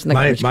dollars in the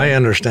garbage can. My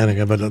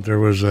understanding of it, there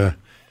was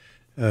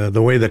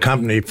the way the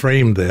company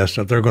framed this,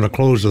 that they're going to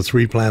close the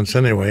 3 plants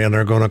anyway, and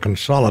they're going to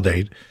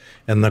consolidate.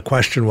 And the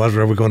question was,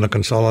 are we going to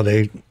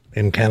consolidate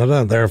in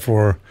Canada?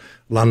 Therefore,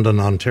 London,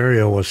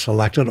 Ontario was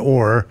selected,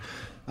 or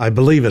I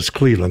believe it's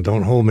Cleveland.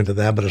 Don't hold me to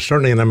that, but it's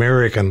certainly an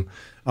American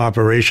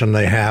operation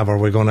they have. Are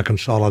we going to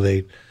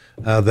consolidate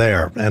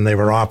there? And they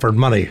were offered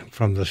money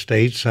from the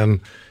states, and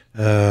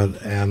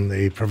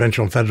the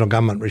provincial and federal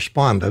government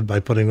responded by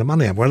putting the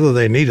money up. Whether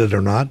they need it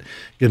or not,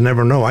 you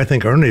never know. I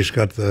think Ernie's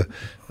got the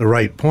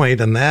right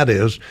point, and that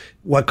is,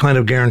 what kind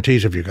of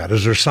guarantees have you got?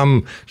 Is there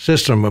some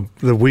system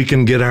that we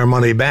can get our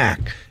money back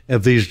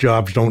if these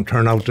jobs don't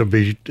turn out to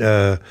be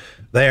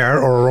there,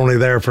 or are only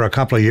there for a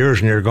couple of years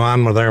and you're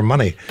gone with their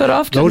money? But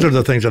often, those are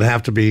the things that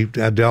have to be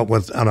dealt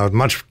with on a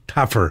much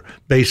tougher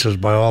basis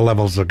by all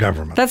levels of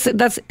government.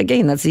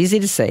 That's easy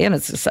to say, and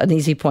it's an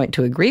easy point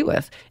to agree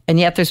with. And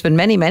yet there's been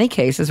many, many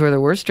cases where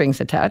there were strings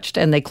attached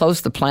and they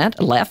closed the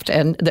plant, left,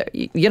 and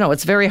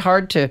it's very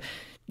hard to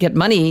get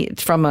money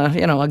from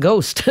a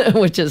ghost,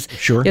 which is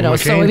sure.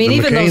 So I mean,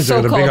 even those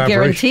so-called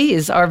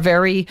guarantees are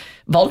very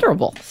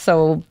vulnerable.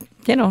 So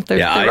there are no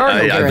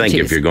guarantees. I think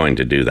if you're going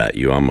to do that,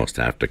 you almost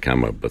have to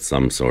come up with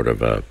some sort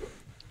of a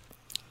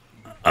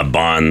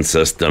bond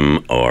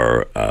system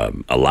or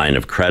a line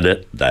of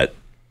credit that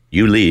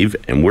you leave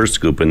and we're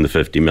scooping the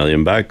 $50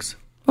 million.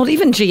 Well,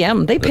 even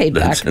GM, they paid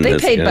back. They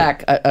paid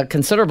back a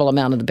considerable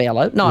amount of the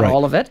bailout, not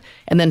all of it.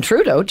 And then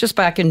Trudeau, just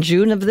back in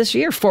June of this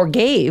year,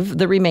 forgave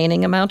the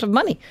remaining amount of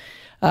money.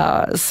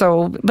 But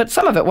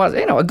some of it was,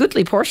 a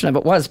goodly portion of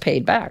it was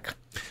paid back.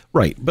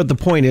 Right. But the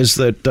point is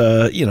that,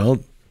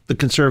 the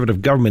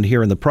Conservative government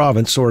here in the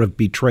province sort of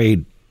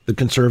betrayed the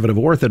Conservative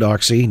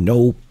orthodoxy,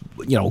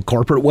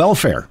 corporate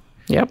welfare.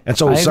 Yep. And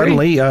so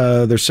suddenly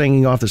they're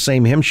singing off the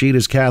same hymn sheet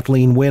as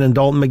Kathleen Wynne and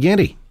Dalton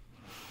McGuinty.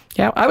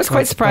 Yeah, I was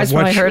quite surprised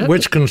when I heard it.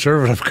 Which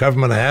Conservative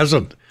government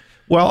hasn't?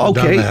 Well,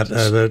 okay. Done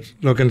that.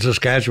 Look in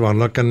Saskatchewan,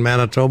 look in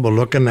Manitoba,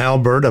 look in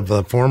Alberta,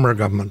 the former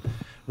government.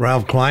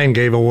 Ralph Klein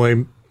gave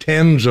away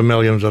tens of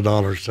millions of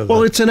dollars to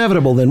Well, it's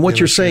inevitable then. What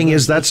you're saying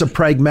is that's a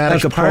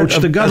pragmatic approach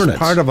to governance. That's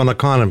part of an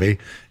economy,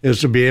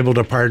 is to be able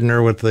to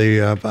partner with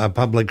the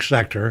public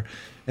sector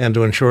and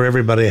to ensure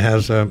everybody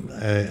has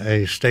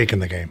a stake in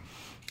the game.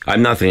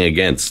 I'm nothing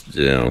against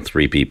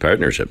 3P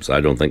partnerships.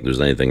 I don't think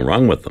there's anything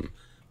wrong with them.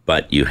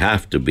 But you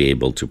have to be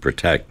able to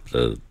protect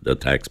the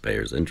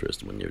taxpayer's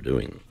interest when you're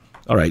doing them.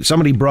 All right.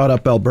 Somebody brought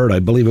up Alberta. I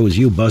believe it was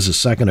you, Buzz, a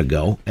second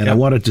ago. And I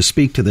wanted to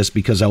speak to this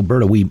because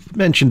Alberta, we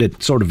mentioned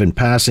it sort of in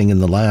passing in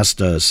the last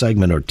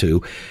segment or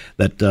two,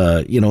 that,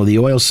 the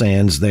oil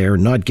sands there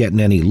not getting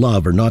any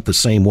love, or not the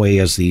same way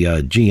as the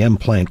GM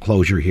plant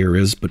closure here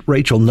is. But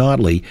Rachel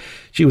Notley,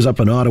 she was up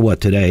in Ottawa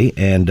today,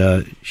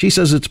 and she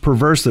says it's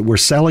perverse that we're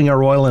selling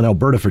our oil in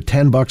Alberta for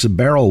 $10 a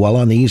barrel, while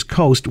on the East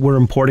Coast we're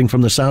importing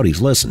from the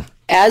Saudis. Listen.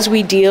 as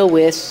we deal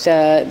with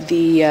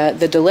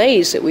the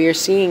delays that we are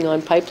seeing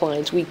on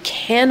pipelines, we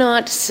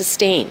cannot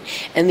sustain,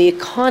 and the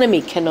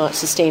economy cannot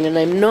sustain, and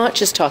I'm not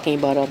just talking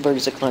about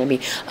Alberta's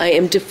economy, I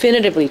am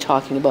definitively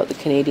talking about the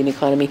Canadian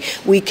economy.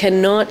 We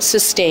cannot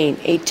sustain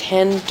a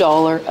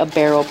 $10 a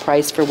barrel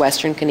price for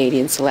Western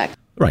Canadian Select.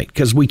 Right,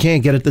 because we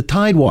can't get at the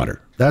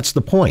Tidewater. That's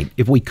the point.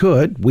 If we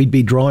could, we'd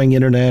be drawing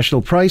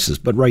international prices.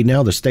 But right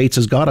now, the States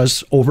has got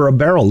us over a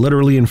barrel,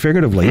 literally and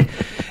figuratively.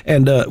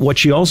 And what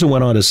she also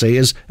went on to say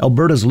is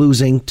Alberta's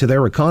losing to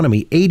their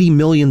economy $80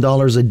 million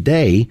a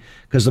day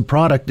because the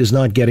product is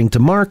not getting to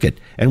market.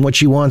 And what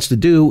she wants to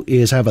do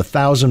is have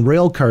 1,000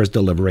 rail cars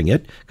delivering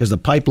it because the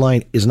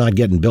pipeline is not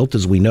getting built,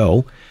 as we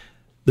know.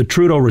 The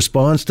Trudeau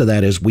response to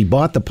that is we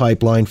bought the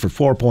pipeline for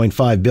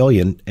 $4.5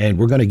 billion and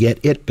we're going to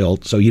get it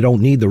built, so you don't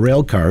need the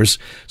rail cars.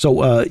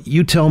 So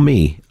you tell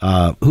me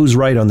who's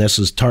right on this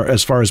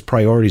as far as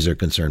priorities are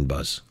concerned,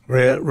 Buzz.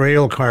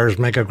 Rail cars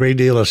make a great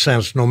deal of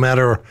sense, no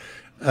matter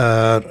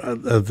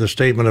the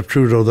statement of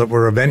Trudeau that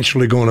we're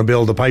eventually going to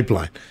build a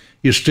pipeline.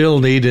 You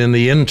still need, in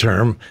the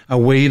interim, a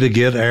way to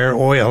get our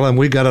oil, and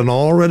we've got an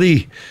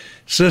already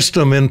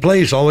system in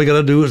place. All we got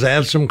to do is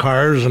add some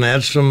cars and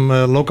add some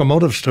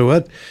locomotives to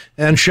it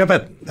and ship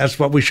it. That's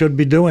what we should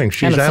be doing.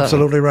 She's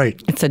absolutely right.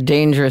 It's a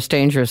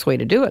dangerous way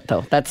to do it,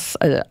 though. That's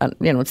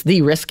it's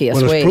the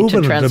riskiest way to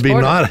transport. It's proven to be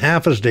not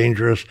half as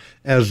dangerous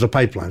as the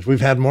pipelines. We've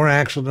had more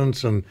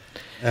accidents and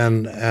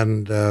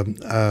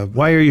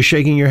why are you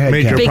shaking your head,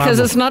 Ken? Because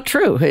it's not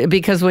true.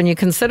 Because when you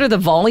consider the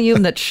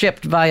volume that's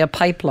shipped via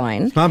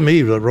pipeline, it's not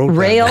me that wrote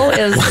rail that.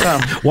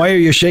 is. Why are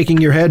you shaking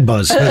your head,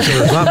 Buzz?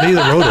 It's not me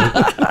that wrote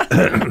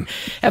it.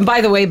 And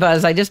by the way,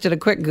 Buzz, I just did a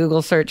quick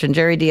Google search, and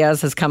Jerry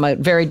Diaz has come out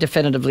very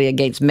definitively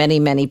against many,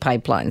 many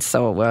pipelines.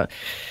 So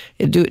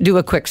do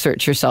a quick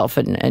search yourself,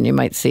 and you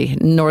might see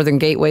Northern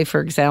Gateway,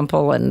 for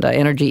example, and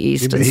Energy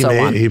East, and so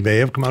on. He may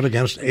have come out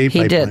against a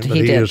pipeline, but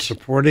he is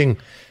supporting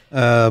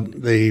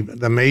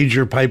the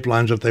major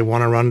pipelines that they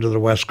want to run to the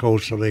West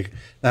Coast, so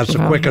that's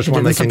the quickest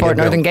one they can get built.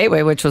 Northern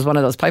Gateway, which was one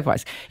of those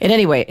pipelines. In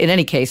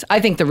any case,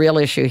 I think the real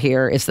issue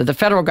here is that the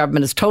federal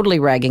government is totally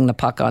ragging the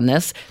puck on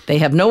this. They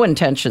have no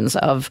intentions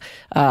of.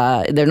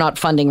 They're not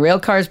funding rail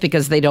cars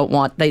because they don't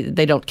want.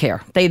 They don't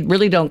care. They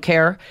really don't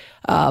care.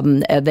 We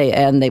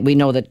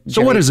know that.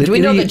 So what is it? We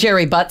know that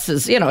Jerry Butts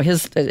is,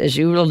 his, as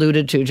you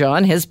alluded to,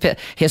 John, his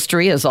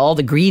history is all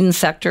the green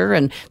sector,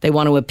 and they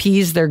want to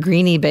appease their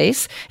greenie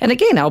base. And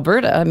again,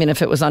 Alberta. I mean,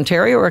 if it was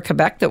Ontario or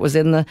Quebec that was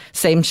in the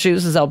same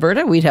shoes as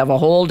Alberta, we'd have a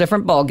whole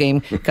different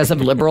ballgame because of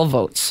Liberal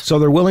votes. So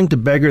they're willing to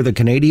beggar the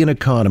Canadian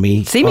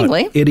economy,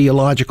 seemingly, on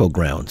ideological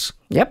grounds.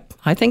 Yep,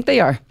 I think they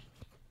are.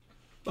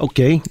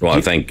 Okay. Well,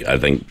 I think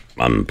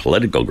on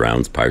political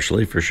grounds,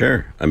 partially, for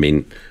sure. I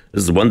mean,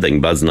 this is one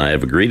thing Buzz and I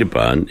have agreed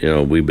upon.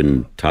 We've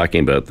been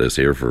talking about this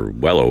here for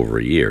well over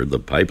a year, the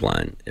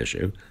pipeline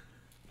issue.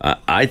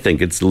 I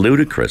think it's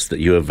ludicrous that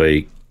you have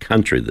a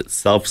country that's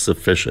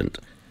self-sufficient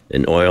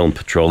in oil and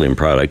petroleum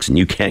products, and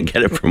you can't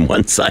get it from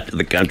one side of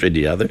the country to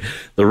the other.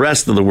 The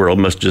rest of the world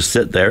must just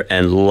sit there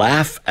and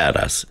laugh at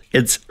us.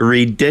 It's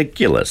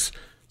ridiculous.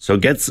 So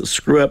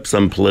screw up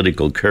some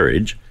political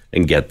courage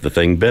and get the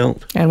thing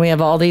built. And we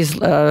have all these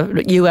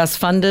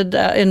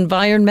U.S.-funded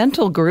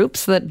environmental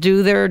groups that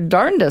do their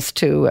darndest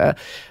to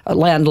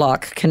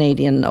landlock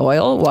Canadian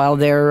oil, while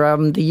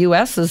the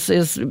U.S.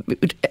 is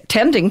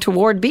tending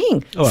toward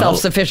being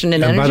self-sufficient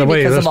in energy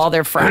because of all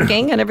their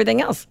fracking and everything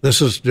else.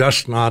 This is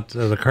just not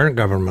the current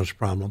government's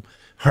problem.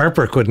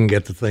 Harper couldn't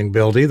get the thing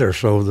built either,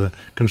 so the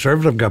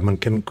Conservative government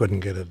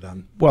couldn't get it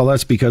done. Well,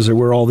 that's because there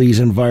were all these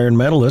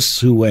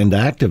environmentalists and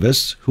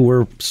activists who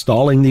were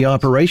stalling the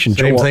operation.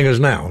 Same thing as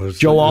now. Is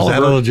that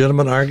a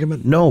legitimate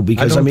argument? No,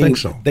 because I don't think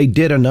so. They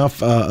did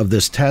enough of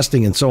this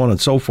testing and so on and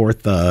so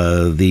forth,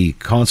 the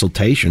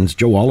consultations.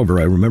 Joe Oliver,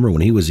 I remember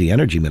when he was the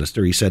energy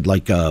minister, he said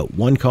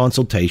one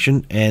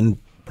consultation and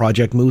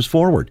project moves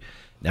forward.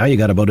 Now you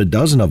got about a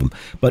dozen of them.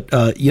 But,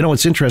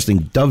 it's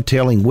interesting.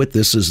 Dovetailing with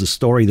this is the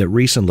story that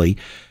recently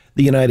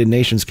the United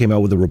Nations came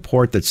out with a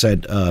report that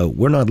said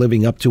we're not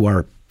living up to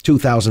our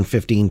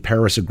 2015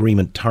 Paris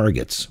Agreement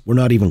targets. We're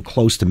not even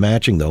close to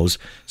matching those.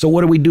 So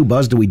what do we do,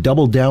 Buzz? Do we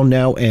double down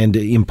now and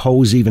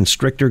impose even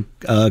stricter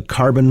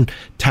carbon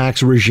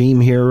tax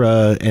regime here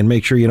and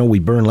make sure, we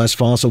burn less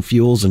fossil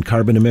fuels and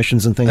carbon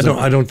emissions and things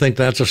I don't think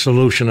that's a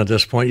solution at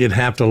this point. You'd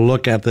have to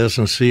look at this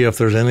and see if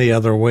there's any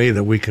other way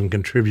that we can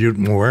contribute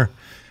more.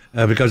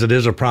 Because it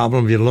is a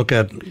problem. If you look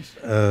at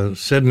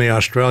Sydney,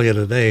 Australia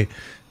today,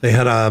 they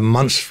had a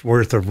month's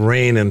worth of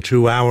rain in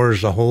 2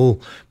 hours. The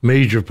whole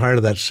major part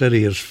of that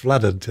city is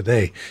flooded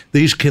today.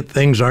 These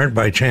things aren't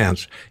by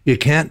chance. You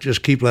can't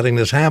just keep letting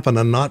this happen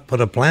and not put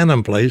a plan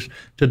in place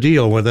to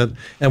deal with it,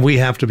 and we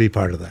have to be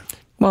part of that.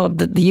 Well,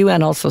 the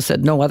UN also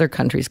said no other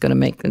country is going to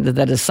make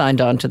that is signed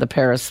on to the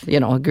Paris,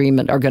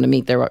 agreement are going to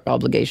meet their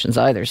obligations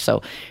either.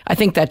 So I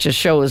think that just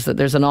shows that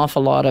there's an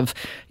awful lot of,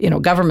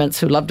 governments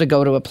who love to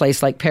go to a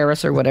place like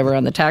Paris or whatever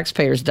on the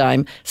taxpayers'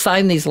 dime,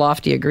 sign these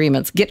lofty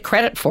agreements, get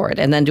credit for it,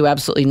 and then do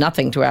absolutely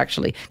nothing to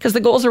actually, because the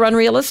goals are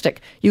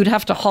unrealistic. You'd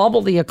have to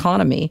hobble the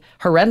economy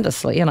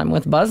horrendously, and I'm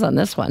with Buzz on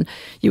this one.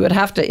 You would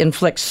have to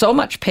inflict so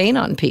much pain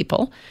on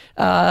people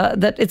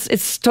that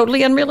it's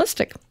totally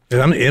unrealistic.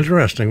 It's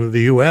interesting that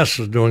the U.S.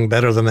 is doing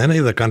better than any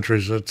of the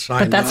countries that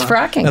signed But that's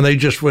fracking. And they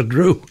just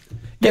withdrew.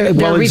 They're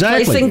exactly.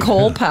 replacing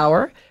coal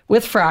power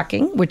with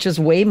fracking, which is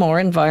way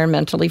more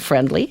environmentally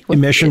friendly.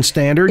 Emission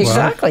standards.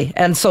 Exactly.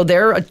 And so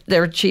they're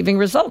achieving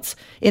results.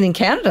 And in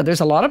Canada,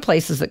 there's a lot of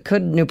places that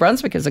could, New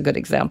Brunswick is a good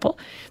example,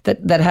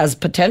 that has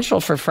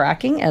potential for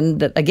fracking. And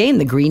that, again,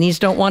 the greenies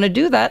don't want to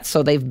do that,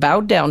 so they've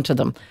bowed down to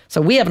them. So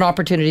we have an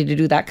opportunity to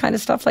do that kind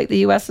of stuff like the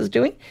U.S. is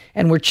doing,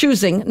 and we're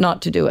choosing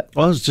not to do it.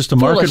 Well, it's just a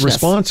market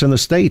response in the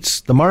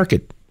States. The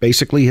market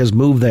basically has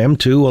moved them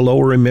to a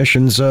lower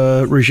emissions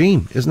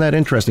regime. Isn't that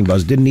interesting,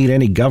 Buzz? Didn't need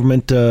any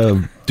government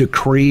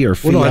decree or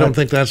fiat. Well, no, I don't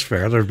think that's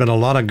fair. There's been a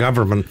lot of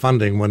government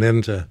funding went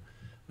into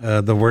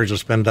the work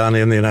that's been done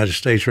in the United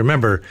States.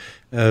 Remember,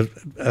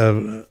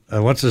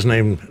 what's his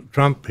name?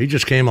 Trump, he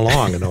just came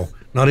along,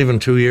 not even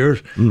 2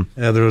 years.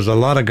 There was a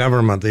lot of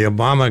government. The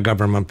Obama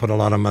government put a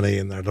lot of money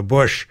in there. The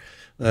Bush,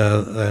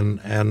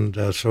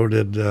 and so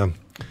did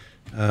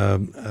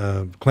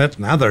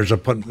Clinton. Others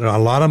have put a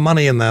lot of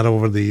money in that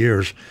over the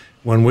years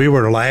when we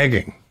were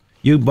lagging.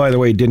 You, by the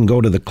way, didn't go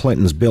to the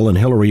Clintons. Bill and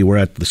Hillary were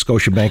at the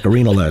Scotiabank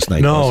Arena last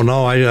night.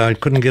 No, I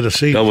couldn't get a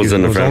seat. That was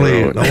in the front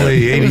row.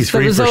 Only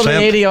 83%. It was only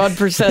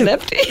 80-odd%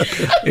 empty.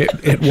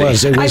 It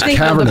was I think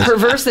cavernous. of the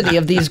perversity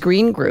of these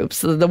green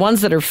groups, the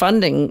ones that are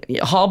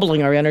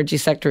hobbling our energy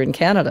sector in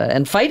Canada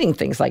and fighting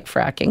things like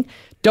fracking,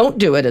 don't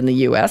do it in the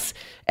U.S.,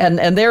 and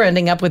they're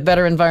ending up with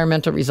better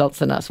environmental results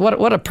than us.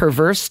 What a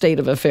perverse state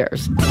of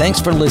affairs.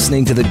 Thanks for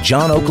listening to the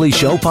John Oakley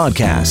Show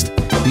podcast.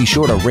 Be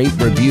sure to rate,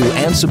 review,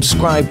 and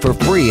subscribe for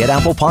free at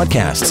Apple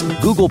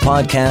Podcasts, Google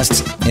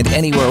Podcasts, and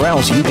anywhere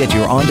else you get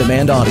your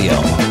on-demand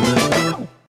audio.